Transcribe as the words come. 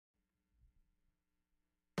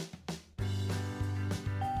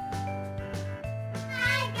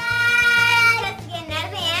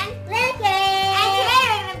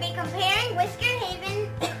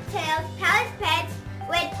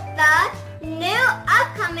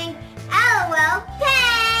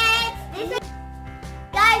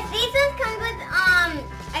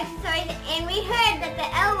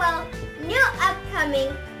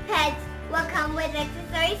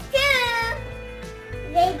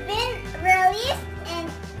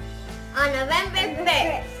on November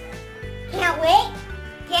 1st. Can't wait!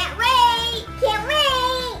 Can't wait! Can't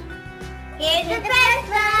wait! Here's the first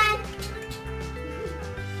one!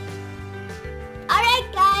 Alright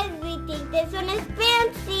guys, we think this one is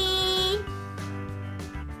fancy.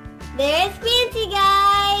 There's fancy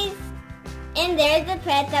guys. And there's the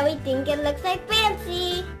pet that we think it looks like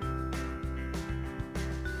fancy.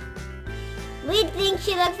 We think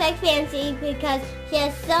she looks like fancy because she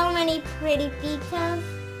has so many pretty details.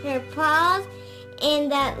 Her paws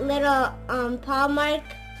and that little paw mark.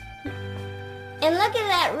 And look at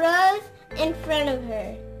that rose in front of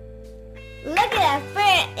her. Look at that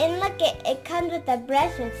fur, and look at it comes with a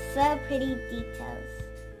brush with so pretty details.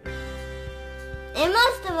 And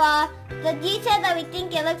most of all, the detail that we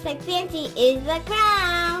think it looks like fancy is the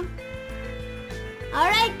crown.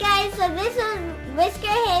 Alright guys, so this was Whisker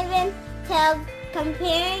Haven tells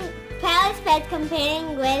Palace Pets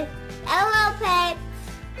comparing with L.O.L Pets.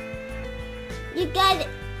 You guys,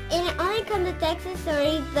 and it only comes with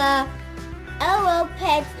accessories. The L.O.L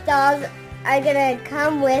Pets dolls are gonna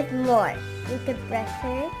come with more. You could brush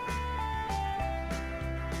her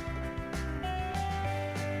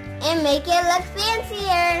and make it look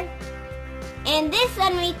fancier. And this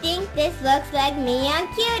one, we think this looks like Neon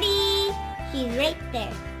Cutie. She's right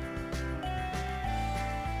there.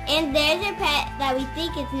 And there's her pet that we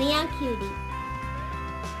think is Neon Cutie.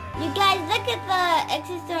 You guys, look at the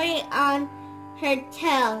accessory on her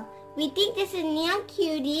tail. We think this is Neon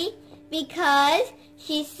Cutie because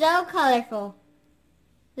she's so colorful.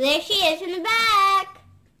 There she is in the back.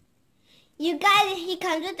 You guys, she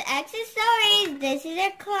comes with accessories. This is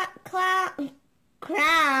her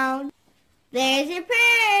crown. There's her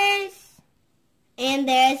purse. And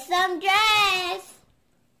there's some dress.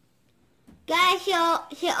 Guys,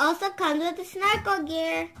 she also comes with a snorkel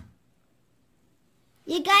gear.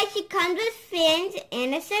 You guys, she comes with fins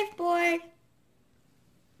and a surfboard.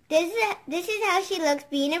 This is how she looks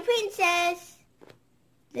being a princess.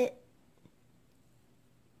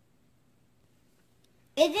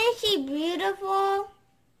 Isn't she beautiful?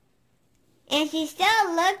 And she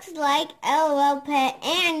still looks like L.O.L Pet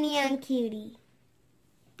and Neon Cutie.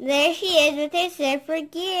 There she is with her surfer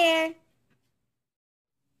gear.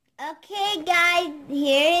 Okay guys,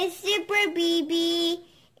 here is Super BB.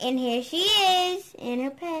 And here she is and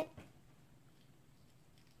her pet.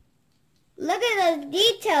 Look at those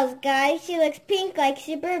details guys. She looks pink like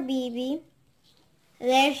Super BB.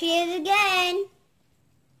 There she is again.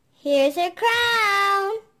 Here's her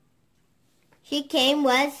crown. She came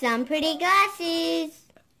with some pretty glasses.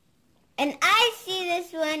 And I see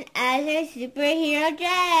this one as her superhero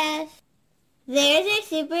dress. There's her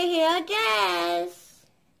superhero dress.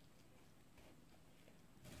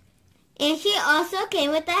 And she also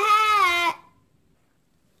came with a hat.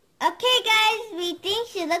 Okay guys, we think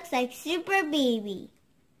she looks like Super BB.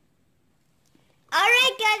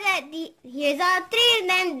 Alright guys, here's all three of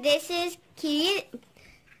them. This is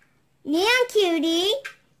Neon Cutie,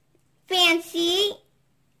 Fancy,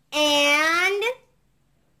 and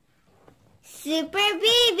Super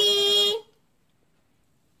BB.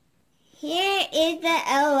 Here is the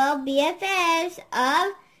L.O.L BFFs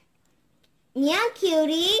of Neon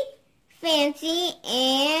Cutie, Fancy,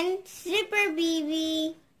 and Super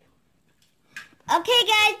BB. Okay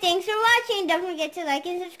guys, thanks for watching. Don't forget to like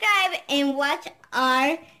and subscribe and watch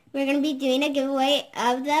we're going to be doing a giveaway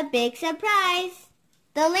of the big surprise.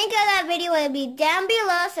 The link of that video will be down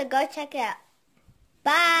below, so go check it out.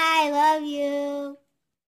 Bye, love you.